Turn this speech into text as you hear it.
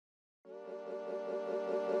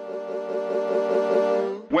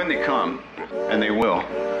When they come, and they will,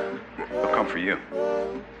 they'll come for you.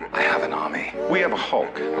 I have an army. We have a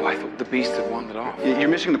Hulk. Oh, I thought the beast had wandered off. You're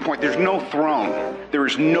missing the point. There's no throne. There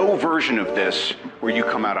is no version of this where you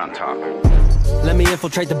come out on top. Let me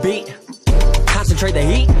infiltrate the beat, concentrate the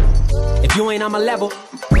heat. If you ain't on my level,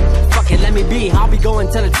 fuck it, let me be. I'll be going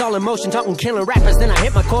till it's all in motion, talking killing rappers. Then I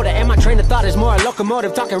hit my quota, and my train of thought is more a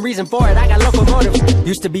locomotive. Talking reason for it, I got locomotives.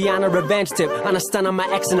 Used to be on a revenge tip, on a stun on my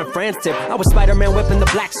ex and a friend's tip. I was Spider-Man whipping the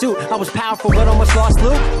black suit. I was powerful but almost lost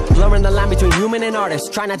Luke. Blurring the line between human and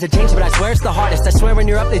artist. Try not to change, but I swear it's the hardest. I swear when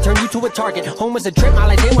you're up, they turn you to a target. Home was a trip, I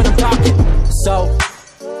like it when I'm talking. So,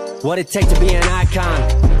 what it take to be an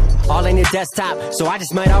icon? All in your desktop, so I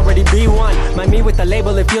just might already be one. My me with the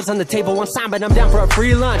label, it feels on the table. One sign, but I'm down for a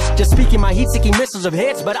free lunch. Just speaking my heat-seeking missiles of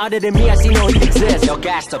hits, but other than me, I see no heat exist. Yo,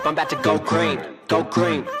 gassed up, I'm about to go green. Go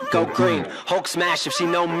green, go green. Hulk smash if she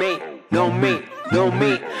know me. Know me, know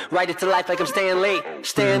me. Write it to life like I'm Stan Lee.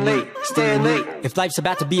 Stan Lee, Stan Lee. If life's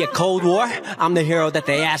about to be a cold war, I'm the hero that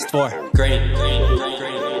they asked for. Green.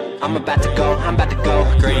 I'm about to go, I'm about to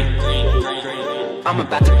go green. I'm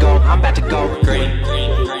about to go, I'm about to go green.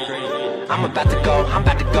 I'm about to go, I'm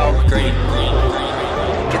about to go green.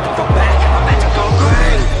 Get the fuck back, I'm about to go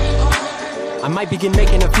green. I might begin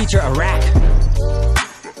making a feature a rack.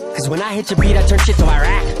 Cause when I hit your beat, I turn shit to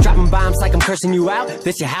Iraq. Dropping bombs like I'm cursing you out.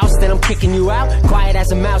 This your house, then I'm kicking you out. Quiet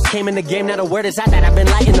as a mouse, came in the game. Now the word is out that I've been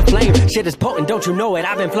lighting the flame. Shit is potent, don't you know it?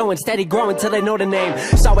 I've been flowing, steady growing till they know the name.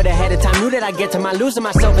 Saw it ahead of time, knew that I'd get to my losing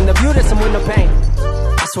myself in the view to some window pane.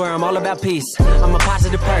 I swear I'm all about peace, I'm a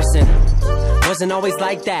positive person. Wasn't always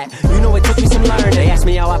like that, you know it took me some learning. They asked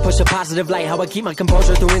me how I push a positive light, how I keep my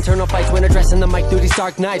composure through internal fights when addressing the mic through these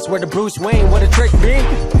dark nights. Where the Bruce Wayne, what a trick be.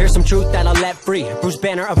 Here's some truth that I'll let free. Bruce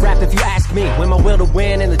Banner of rap if you ask me. When my will to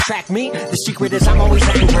win and the track meet, the secret is I'm always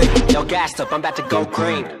angry. Yo, gassed up, I'm about to go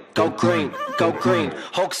green. Go green, go green.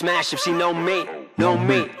 Hulk smash if she know me. Know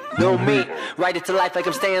me, know me. Write it to life like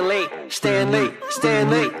I'm Stan Lee. Stan Lee, Stan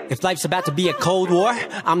Lee. If life's about to be a cold war,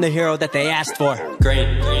 I'm the hero that they asked for.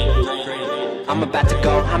 Green. I'm about to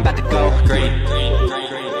go, I'm about to go green.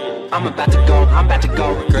 I'm about to go, I'm about to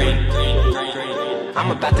go green.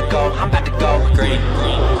 I'm about to go, I'm about to go green.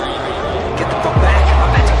 Get the fuck back, I'm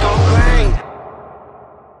about to go green.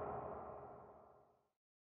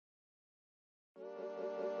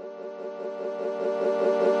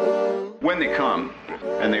 When they come,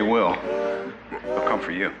 and they will, they'll come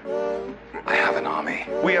for you. I have an army.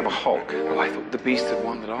 We have a Hulk. Oh, I thought the beast had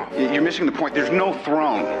wandered off. You're missing the point. There's no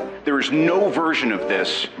throne. There is no version of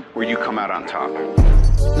this where you come out on top.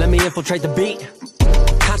 Let me infiltrate the beat,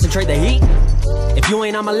 concentrate the heat. If you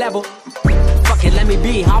ain't on my level, fuck it, let me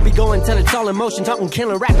be. I'll be going till it's all in motion, talking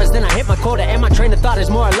killing rappers. Then I hit my quota, and my train of thought is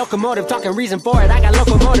more a locomotive. Talking reason for it, I got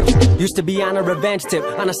locomotives. Used to be on a revenge tip,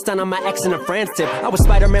 on a stun on my ex and a friend's tip. I was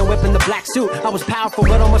Spider-Man whipping the black suit. I was powerful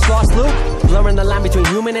but almost lost Luke. Blurring the line between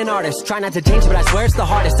human and artist. Try not to change, but I swear it's the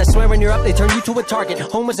hardest. I swear when you're up, they turn you to a target.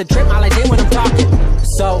 Home was a trip, I like it when I'm talking.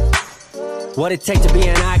 So, what it take to be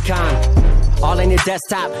an icon? All in your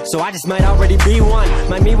desktop, so I just might already be one.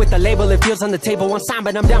 My me with the label, it feels on the table. One sign,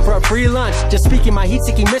 but I'm down for a free lunch. Just speaking my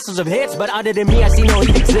heat-seeking missiles of hits, but other than me, I see no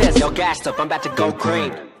heat exist. Yo, gassed up, I'm about to go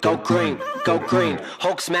green. Go green, go green.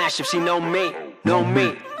 Hulk smash if she know me. Know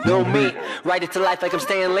me, know me. Write it to life like I'm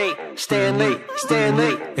Stan Lee. Stan Lee, Stan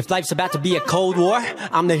Lee. If life's about to be a cold war,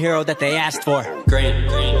 I'm the hero that they asked for. Green.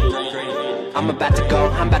 I'm about to go,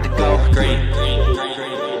 I'm about to go green.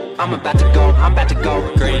 I'm about to go, I'm about to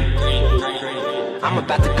go green. I'm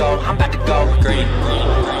about to go, I'm about to go green.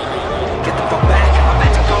 Get the fuck back, I'm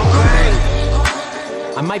about to go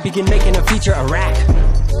green. I might begin making a feature a rack.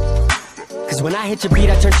 Cause when I hit your beat,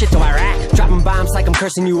 I turn shit to Iraq. Dropping bombs like I'm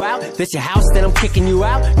cursing you out. This your house, then I'm kicking you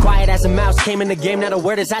out. Quiet as a mouse, came in the game. Now the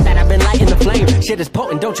word is out that I've been lighting the flame. Shit is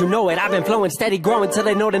potent, don't you know it? I've been flowing, steady growing till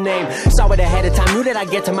they know the name. Saw it ahead of time, knew that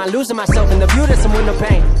I'd get to my losing myself in the view to some window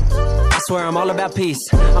pane. I swear I'm all about peace,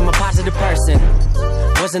 I'm a positive person.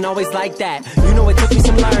 Wasn't always like that, you know it took me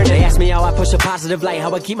some learning. They asked me how I push a positive light,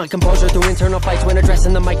 how I keep my composure through internal fights when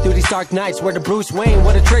addressing the mic through these dark nights. Where the Bruce Wayne,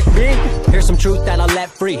 what a trick be. Here's some truth that I'll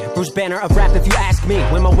let free. Bruce Banner of rap if you ask me.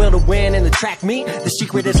 When my will to win and the track meet, the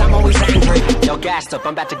secret is I'm always angry. Yo, gassed up,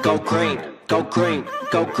 I'm about to go green. Go green,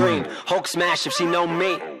 go green. Hulk smash if she know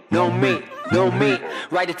me. Know me, know me.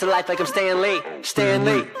 Write it to life like I'm Stan Lee. Stan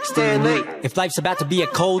Lee, Stan Lee. If life's about to be a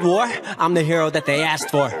cold war, I'm the hero that they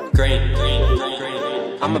asked for. Green.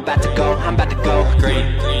 I'm about to go, I'm about to go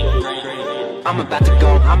green. I'm about to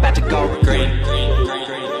go, I'm about to go green.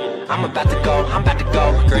 I'm about to go, I'm about to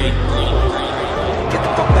go green. Get the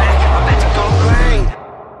fuck back, I'm about to go green.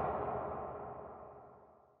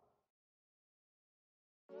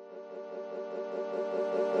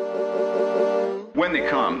 When they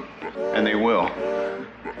come, and they will,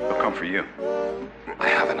 they'll come for you. I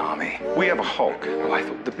have an army. We have a Hulk. Oh, I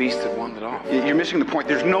thought the beast had wandered off. You're missing the point.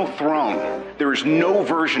 There's no throne. There is no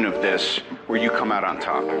version of this where you come out on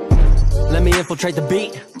top. Let me infiltrate the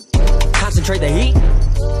beat, concentrate the heat.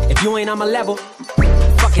 If you ain't on my level,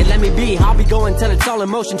 fuck it, let me be. I'll be going till it's all in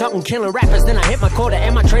motion, talking killing rappers, then I hit my quota.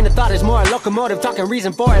 And my train of thought is more a locomotive, talking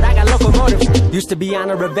reason for it, I got locomotives. Used to be on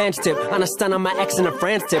a revenge tip, on a stun on my ex and a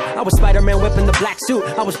friend's tip. I was Spider-Man whipping the black suit,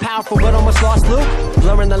 I was powerful but almost lost Luke.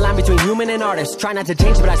 Blurring the line between human and artist, try not to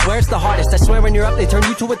change but I swear it's the hardest. I swear when you're up they turn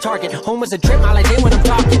you to a target. Home was a trip, all I did when I'm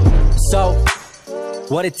talking. So,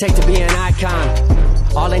 what it take to be an icon?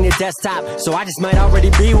 All in your desktop, so I just might already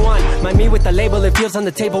be one. My me with the label, it feels on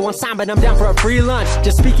the table one time, but I'm down for a free lunch.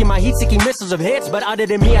 Just speaking my heat-seeking missiles of hits, but other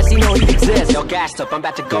than me, I see no heat exists. Yo, gassed up, I'm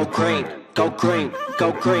about to go green, go green,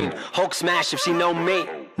 go green. Hulk smash if she know me,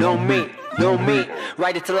 know me, know me.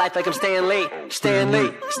 Write it to life like I'm Stan Lee, Stan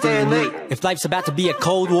Lee, Stan Lee. If life's about to be a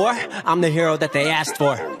cold war, I'm the hero that they asked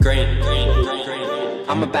for. Green,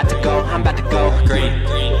 I'm about to go, I'm about to go green.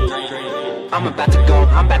 I'm about to go,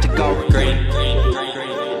 I'm about to go green.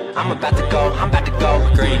 I'm about to go, I'm about to go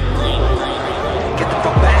green. Get the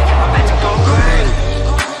fuck back, I'm about to go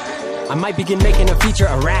green. I might begin making a feature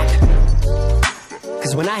a rap,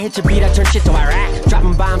 cause when I hit your beat I turn shit to Iraq.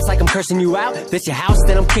 Dropping bombs like I'm cursing you out. This your house,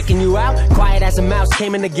 then I'm kicking you out. Quiet as a mouse,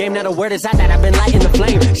 came in the game, not a word is out that I've been lighting the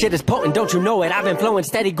flame. Shit is potent, don't you know it? I've been flowing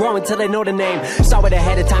steady, growing till they know the name. Saw it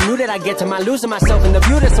ahead of time, knew that I'd get to my losing myself in the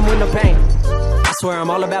view to some window pane. I swear I'm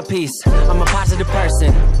all about peace, I'm a positive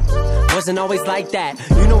person. Wasn't always like that,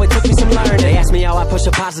 you know it took me some learning. They asked me how I push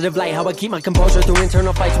a positive light, how I keep my composure through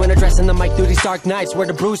internal fights when addressing the mic through these dark nights. Where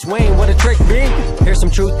the Bruce Wayne, what a trick be. Here's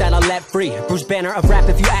some truth that I'll let free, Bruce Banner of rap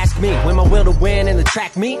if you ask me. When my will to win and the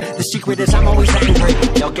track meet, the secret is I'm always angry.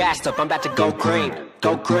 Yo, gassed up, I'm about to go green,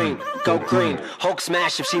 go green, go green. Hulk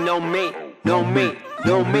smash if she know me, know me,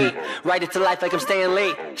 know me. Write it to life like I'm Stan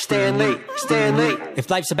Lee, Stan Lee, Stan Lee. If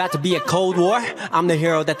life's about to be a cold war, I'm the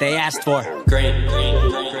hero that they asked for. Green,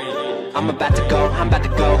 I'm about to go, I'm about to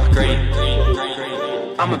go green.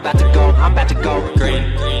 I'm about to go, I'm about to go green.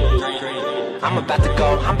 I'm about to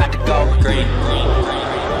go, I'm about to go green.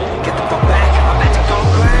 Get the fuck back, I'm about to go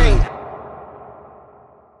green.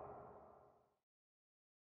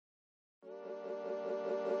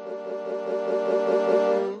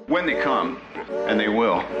 When they come, and they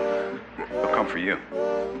will, they'll come for you.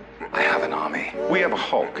 I have an army. We have a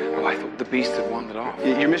Hulk. Oh, I thought the beast had wandered off.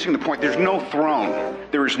 You're missing the point. There's no throne.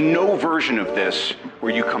 There is no version of this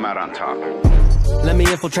where you come out on top. Let me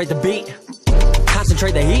infiltrate the beat,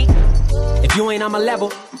 concentrate the heat. If you ain't on my level,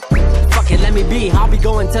 fuck it, let me be. I'll be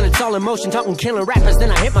going till it's all in motion, talking killing rappers, then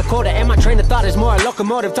I hit my quota. And my train of thought is more a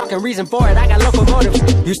locomotive, talking reason for it, I got locomotives.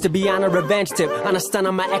 Used to be on a revenge tip, on a stun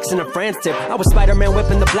on my ex and a friend's tip. I was Spider-Man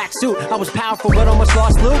whipping the black suit, I was powerful but almost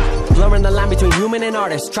lost Luke. Blurring the line between human and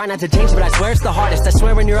artist, try not to change but I swear it's the hardest. I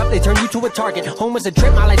swear when you're up they turn you to a target. Home was a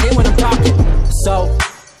trip, all I did when I'm talking. So,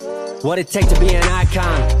 what it take to be an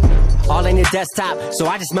icon? All in your desktop, so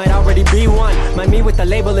I just might already be one. My me with the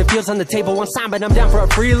label, it feels on the table one time, but I'm down for a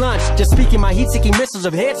free lunch. Just speaking my heat-seeking missiles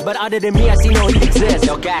of hits, but other than me, I see no heat exists.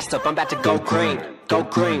 Yo, gassed up, I'm about to go green, go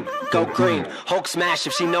green, go green. Hulk smash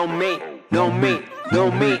if she know me, know me,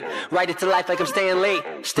 know me. Write it to life like I'm Stan Lee,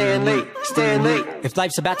 Stan Lee, Stan Lee. If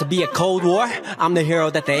life's about to be a cold war, I'm the hero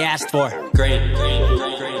that they asked for. Green,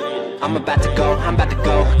 I'm about to go, I'm about to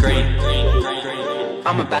go green.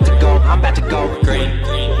 I'm about to go, I'm about to go green.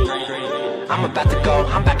 I'm about to go,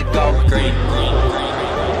 I'm about to go green.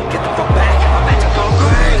 Get the fuck back, I'm about to go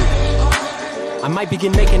green. I might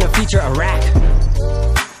begin making a feature a rap,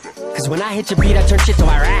 cause when I hit your beat I turn shit to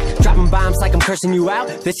Iraq. Dropping bombs like I'm cursing you out.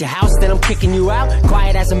 This your house, then I'm kicking you out.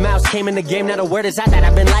 Quiet as a mouse, came in the game, not a word is out that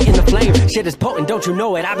I've been lighting the flame. Shit is potent, don't you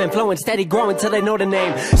know it? I've been flowing steady, growing till they know the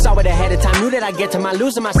name. Saw it ahead of time, knew that I'd get to my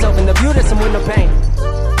losing myself in the view to some window pane.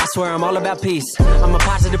 I swear I'm all about peace, I'm a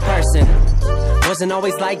positive person. Wasn't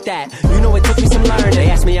always like that, you know it took me some learning. They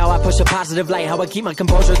asked me how I push a positive light, how I keep my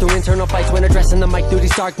composure through internal fights when addressing the mic through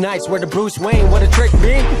these dark nights. Where the Bruce Wayne, what a trick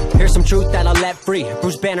be. Here's some truth that I'll let free,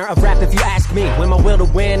 Bruce Banner of rap if you ask me. When my will to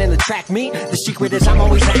win and the track meet, the secret is I'm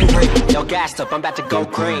always angry. Yo, gassed up, I'm about to go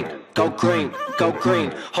green, go green, go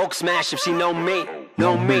green. Hulk smash if she know me,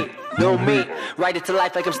 know me, know me. Write it to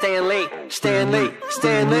life like I'm Stan Lee, Stan Lee,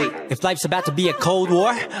 Stan Lee. If life's about to be a cold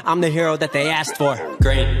war, I'm the hero that they asked for.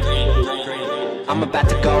 Green, I'm about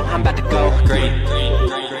to go, I'm about to go green.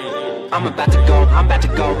 I'm about to go, I'm about to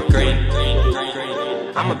go green.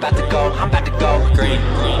 I'm about to go, I'm about to go green.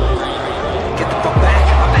 Get the fuck back.